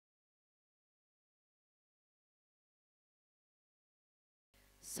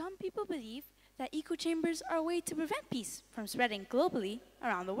Some people believe that echo chambers are a way to prevent peace from spreading globally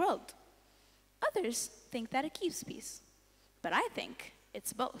around the world. Others think that it keeps peace, but I think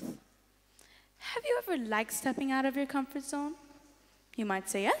it's both. Have you ever liked stepping out of your comfort zone? You might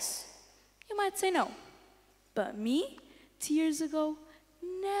say yes, you might say no. But me, 2 years ago,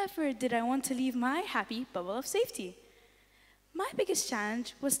 never did I want to leave my happy bubble of safety. My biggest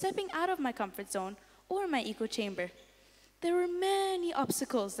challenge was stepping out of my comfort zone or my echo chamber. There were many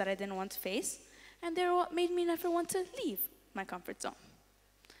obstacles that I didn't want to face, and they were what made me never want to leave my comfort zone.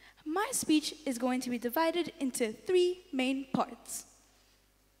 My speech is going to be divided into 3 main parts.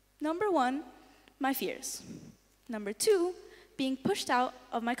 Number 1, my fears. Number 2, being pushed out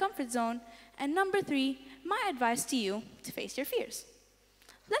of my comfort zone. And number 3, my advice to you to face your fears.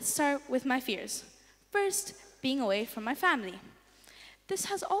 Let's start with my fears. First, being away from my family. This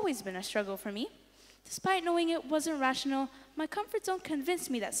has always been a struggle for me. Despite knowing it wasn't rational, my comfort zone convinced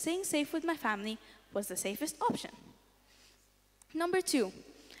me that staying safe with my family was the safest option. Number 2,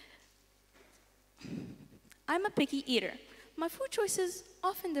 I'm a picky eater. My food choices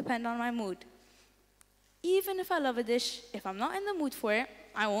often depend on my mood. Even if I love a dish, if I'm not in the mood for it,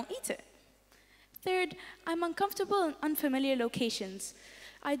 I won't eat it. Third, I'm uncomfortable in unfamiliar locations.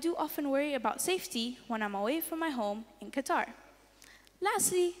 I do often worry about safety when I'm away from my home in Qatar.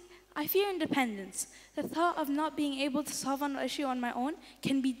 Lastly, I fear independence. The thought of not being able to solve an issue on my own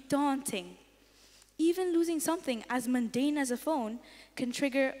can be daunting. Even losing something as mundane as a phone can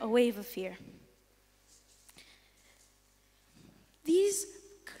trigger a wave of fear. These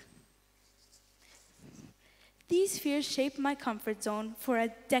fears shaped my comfort zone for a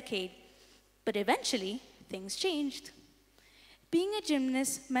decade, but eventually, things changed. Being a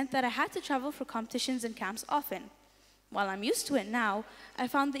gymnast meant that I had to travel for competitions and camps often. While I'm used to it now, I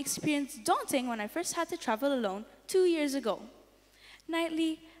found the experience daunting when I first had to travel alone 2 years ago.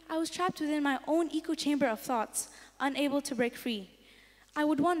 Nightly, I was trapped within my own echo chamber of thoughts, unable to break free. I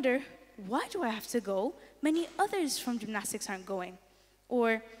would wonder, why do I have to go? Many others from gymnastics aren't going.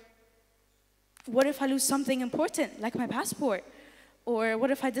 Or, what if I lose something important, like my passport? Or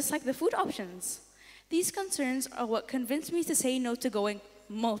what if I dislike the food options? These concerns are what convinced me to say no to going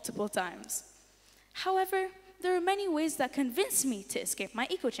multiple times. However, there are many ways that convinced me to escape my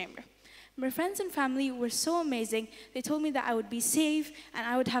echo chamber. My friends and family were so amazing. They told me that I would be safe and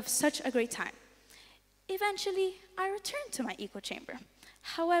I would have such a great time. Eventually, I returned to my echo chamber.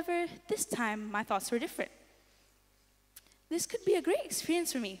 However, this time, my thoughts were different. This could be a great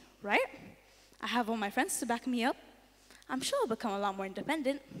experience for me, right? I have all my friends to back me up. I'm sure I'll become a lot more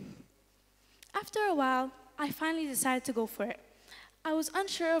independent. After a while, I finally decided to go for it. I was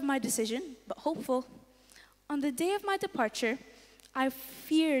unsure of my decision, but hopeful. On the day of my departure, I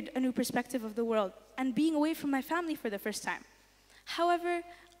feared a new perspective of the world and being away from my family for the first time. However,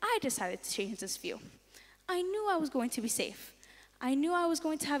 I decided to change this view. I knew I was going to be safe. I knew I was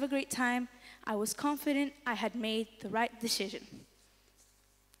going to have a great time. I was confident I had made the right decision.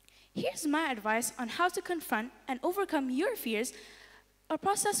 Here's my advice on how to confront and overcome your fears, a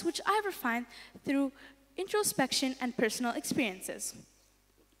process which I refined through introspection and personal experiences.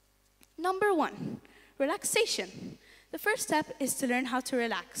 Number 1, relaxation. The first step is to learn how to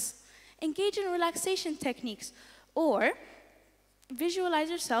relax. Engage in relaxation techniques or visualize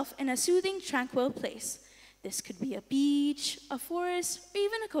yourself in a soothing, tranquil place. This could be a beach, a forest, or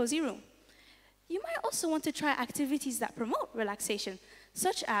even a cozy room. You might also want to try activities that promote relaxation,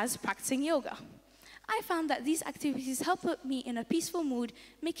 such as practicing yoga. I found that these activities help put me in a peaceful mood,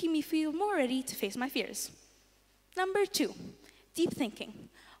 making me feel more ready to face my fears. Number 2, deep thinking.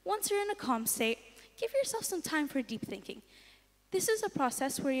 Once you're in a calm state, give yourself some time for deep thinking. This is a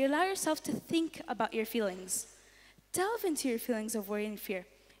process where you allow yourself to think about your feelings. Delve into your feelings of worry and fear.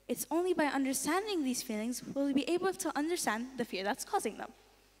 It's only by understanding these feelings will you be able to understand the fear that's causing them.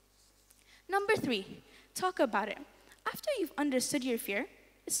 Number 3, talk about it. After you've understood your fear,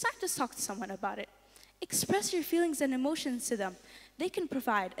 it's time to talk to someone about it. Express your feelings and emotions to them. They can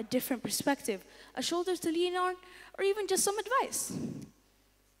provide a different perspective, a shoulder to lean on, or even just some advice.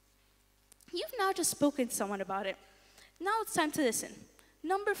 You've now just spoken to someone about it. Now it's time to listen.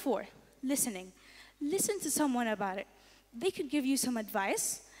 Number 4, listening. Listen to someone about it. They could give you some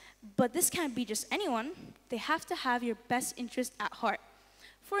advice, but this can't be just anyone. They have to have your best interest at heart.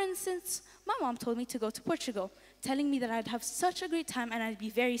 For instance, my mom told me to go to Portugal, telling me that I'd have such a great time and I'd be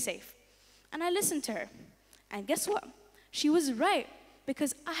very safe. And I listened to her. And guess what? She was right,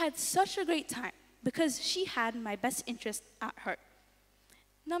 because I had such a great time, because she had my best interest at heart.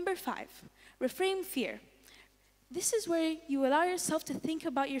 Number 5, reframe fear. This is where you allow yourself to think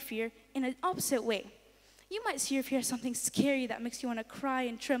about your fear in an opposite way. You might see your fear as something scary that makes you want to cry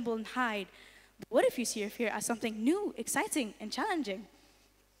and tremble and hide. But what if you see your fear as something new, exciting, and challenging?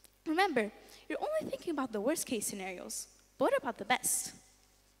 Remember, you're only thinking about the worst case scenarios. But what about the best?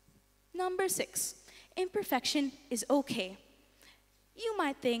 Number 6, imperfection is okay. You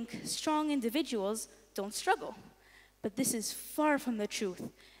might think strong individuals don't struggle, but this is far from the truth.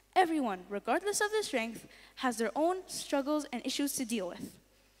 Everyone, regardless of their strength, has their own struggles and issues to deal with.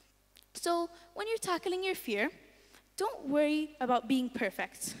 So when you're tackling your fear, don't worry about being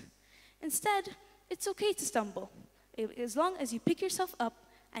perfect. Instead, it's okay to stumble, as long as you pick yourself up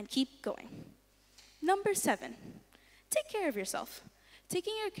and keep going. Number 7, take care of yourself.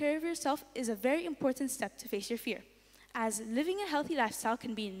 Taking care of yourself is a very important step to face your fear, as living a healthy lifestyle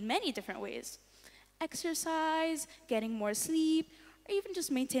can be in many different ways. Exercise, getting more sleep, or even just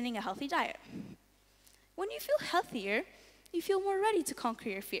maintaining a healthy diet. When you feel healthier, you feel more ready to conquer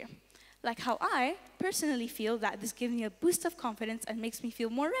your fear. Like how I personally feel that this gives me a boost of confidence and makes me feel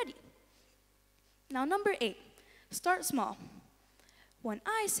more ready. Now, number 8, start small. When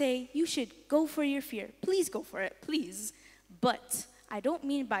I say you should go for your fear, please go for it, please. But I don't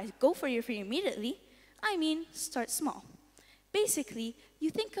mean by go for your fear immediately, I mean start small. Basically,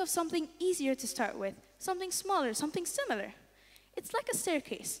 you think of something easier to start with, something smaller, something similar. It's like a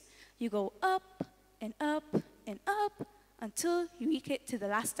staircase. You go up and up and up until you reach it to the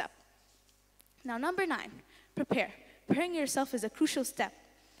last step. Now, number 9, prepare. Preparing yourself is a crucial step,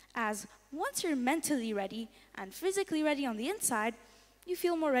 as once you're mentally ready and physically ready on the inside, you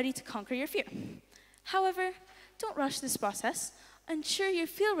feel more ready to conquer your fear. However, don't rush this process. Ensure you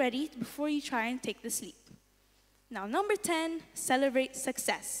feel ready before you try and take this leap. Now, number 10, celebrate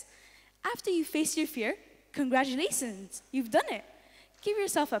success. After you face your fear, congratulations, you've done it. Give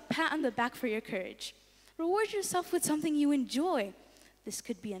yourself a pat on the back for your courage. Reward yourself with something you enjoy. This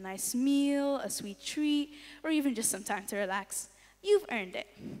could be a nice meal, a sweet treat, or even just some time to relax. You've earned it.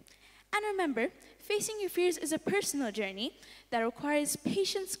 And remember, facing your fears is a personal journey that requires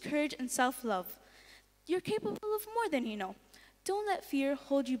patience, courage, and self-love. You're capable of more than you know. Don't let fear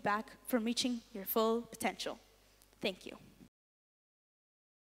hold you back from reaching your full potential. Thank you.